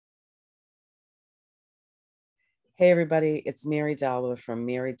Hey everybody, it's Mary Dalba from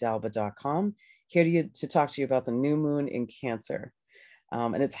marydalba.com, here to talk to you about the new moon in Cancer.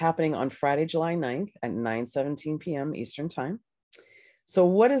 And it's happening on Friday, July 9th at 9:17 p.m. Eastern Time. So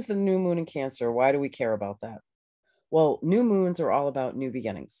what is the new moon in Cancer? Why do we care about that? Well, new moons are all about new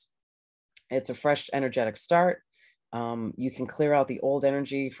beginnings. It's a fresh, energetic start. You can clear out the old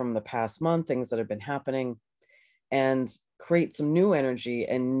energy from the past month, things that have been happening, and create some new energy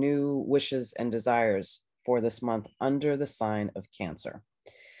and new wishes and desires for this month under the sign of Cancer.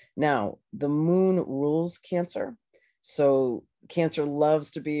 Now, the moon rules Cancer. So Cancer loves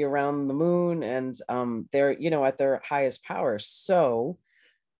to be around the moon, and they're, at their highest power. So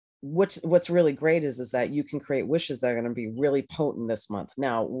what's really great is that you can create wishes that are going to be really potent this month.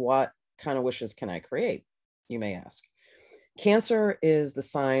 Now, what kind of wishes can I create, you may ask? Cancer is the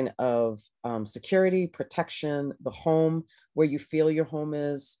sign of security, protection, the home, where you feel your home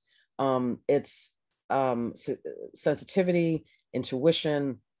is. It's sensitivity,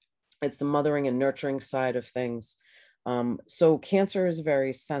 intuition. It's the mothering and nurturing side of things. So Cancer is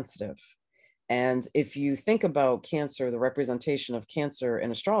very sensitive. And if you think about Cancer, the representation of Cancer in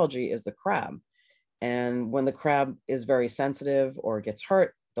astrology is the crab. And when the crab is very sensitive or gets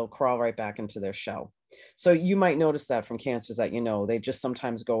hurt, they'll crawl right back into their shell. So you might notice that from Cancers that, they just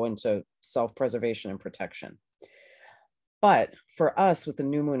sometimes go into self-preservation and protection. But for us with the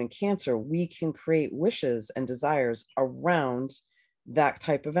new moon in Cancer, we can create wishes and desires around that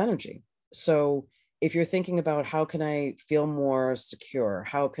type of energy. So if you're thinking about how can I feel more secure?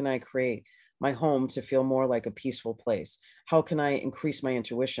 How can I create my home to feel more like a peaceful place? How can I increase my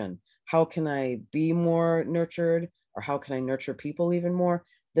intuition? How can I be more nurtured? Or how can I nurture people even more?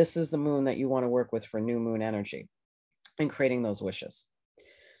 This is the moon that you want to work with for new moon energy and creating those wishes.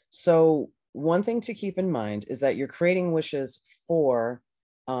 So one thing to keep in mind is that you're creating wishes for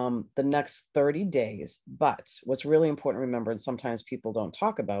the next 30 days. But what's really important to remember, and sometimes people don't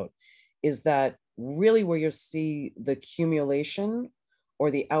talk about, is that really where you'll see the accumulation or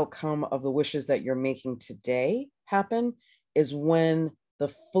the outcome of the wishes that you're making today happen is when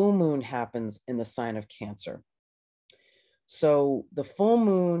the full moon happens in the sign of Cancer. So the full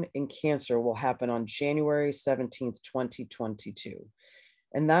moon in Cancer will happen on January 17th, 2022.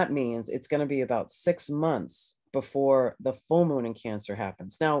 And that means it's going to be about 6 months before the full moon in Cancer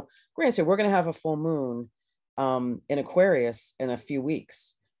happens. Now, granted, we're going to have a full moon in Aquarius in a few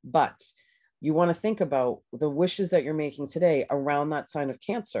weeks, but you want to think about the wishes that you're making today around that sign of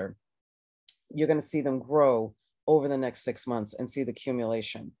Cancer. You're going to see them grow over the next 6 months and see the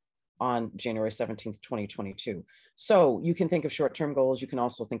accumulation on January 17th, 2022. So you can think of short-term goals. You can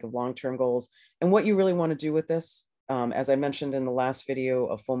also think of long-term goals. And what you really want to do with this, as I mentioned in the last video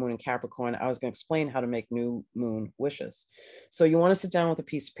of full moon in Capricorn, I was going to explain how to make new moon wishes. So you want to sit down with a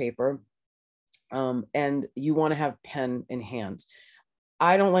piece of paper and you want to have pen in hand.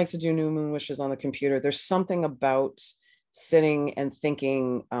 I don't like to do new moon wishes on the computer. There's something about sitting and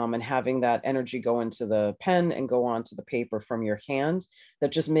thinking and having that energy go into the pen and go onto the paper from your hand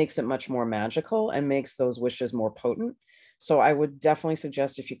that just makes it much more magical and makes those wishes more potent. So I would definitely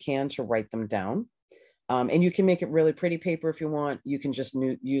suggest, if you can, to write them down. And you can make it really pretty paper if you want. You can just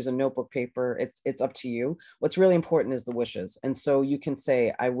use a notebook paper. It's up to you. What's really important is the wishes. And so you can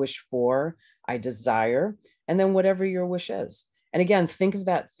say, I wish for, I desire, and then whatever your wish is. And again, think of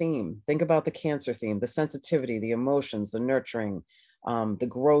that theme. Think about the Cancer theme, the sensitivity, the emotions, the nurturing, the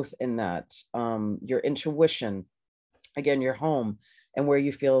growth in that, your intuition, again, your home, and where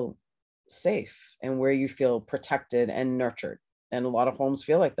you feel safe and where you feel protected and nurtured. And a lot of homes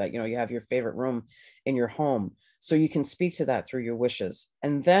feel like that. You have your favorite room in your home. So you can speak to that through your wishes.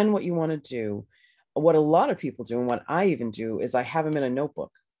 And then what you want to do, what a lot of people do, and what I even do, is I have them in a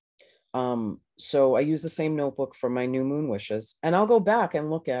notebook. So I use the same notebook for my new moon wishes, and I'll go back and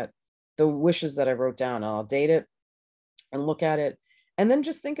look at the wishes that I wrote down. I'll date it and look at it, and then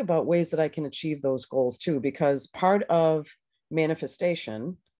just think about ways that I can achieve those goals too, because part of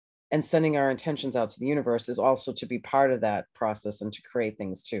manifestation and sending our intentions out to the universe is also to be part of that process and to create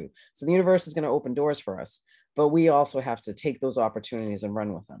things too. So the universe is going to open doors for us, but we also have to take those opportunities and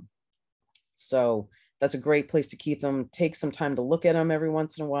run with them. So that's a great place to keep them. Take some time to look at them every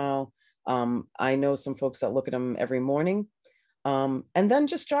once in a while. I know some folks that look at them every morning. And then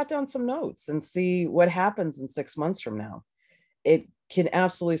just jot down some notes and see what happens in 6 months from now. It can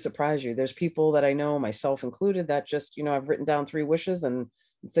absolutely surprise you. There's people that I know, myself included, that just, I've written down 3 wishes, and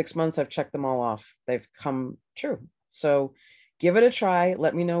in 6 months, I've checked them all off. They've come true. So give it a try.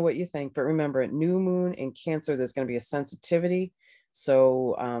 Let me know what you think. But remember, at new moon in Cancer, there's going to be a sensitivity.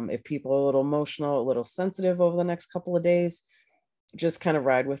 So if people are a little emotional, a little sensitive over the next couple of days, just kind of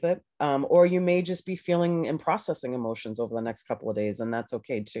ride with it. Or you may just be feeling and processing emotions over the next couple of days, and that's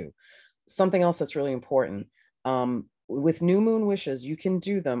okay too. Something else that's really important, with new moon wishes, you can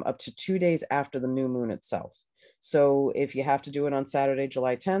do them up to 2 days after the new moon itself. So if you have to do it on Saturday,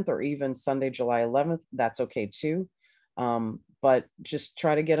 July 10th, or even Sunday, July 11th, that's okay too. But just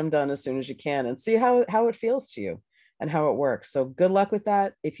try to get them done as soon as you can and see how it feels to you and how it works. So good luck with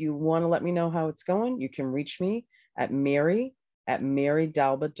that. If you want to let me know how it's going, you can reach me at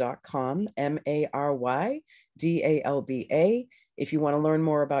marydalba.com, MARYDALBA. If you want to learn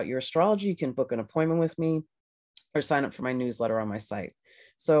more about your astrology, you can book an appointment with me or sign up for my newsletter on my site.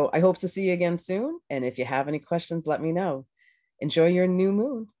 So I hope to see you again soon. And if you have any questions, let me know. Enjoy your new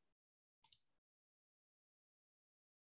moon.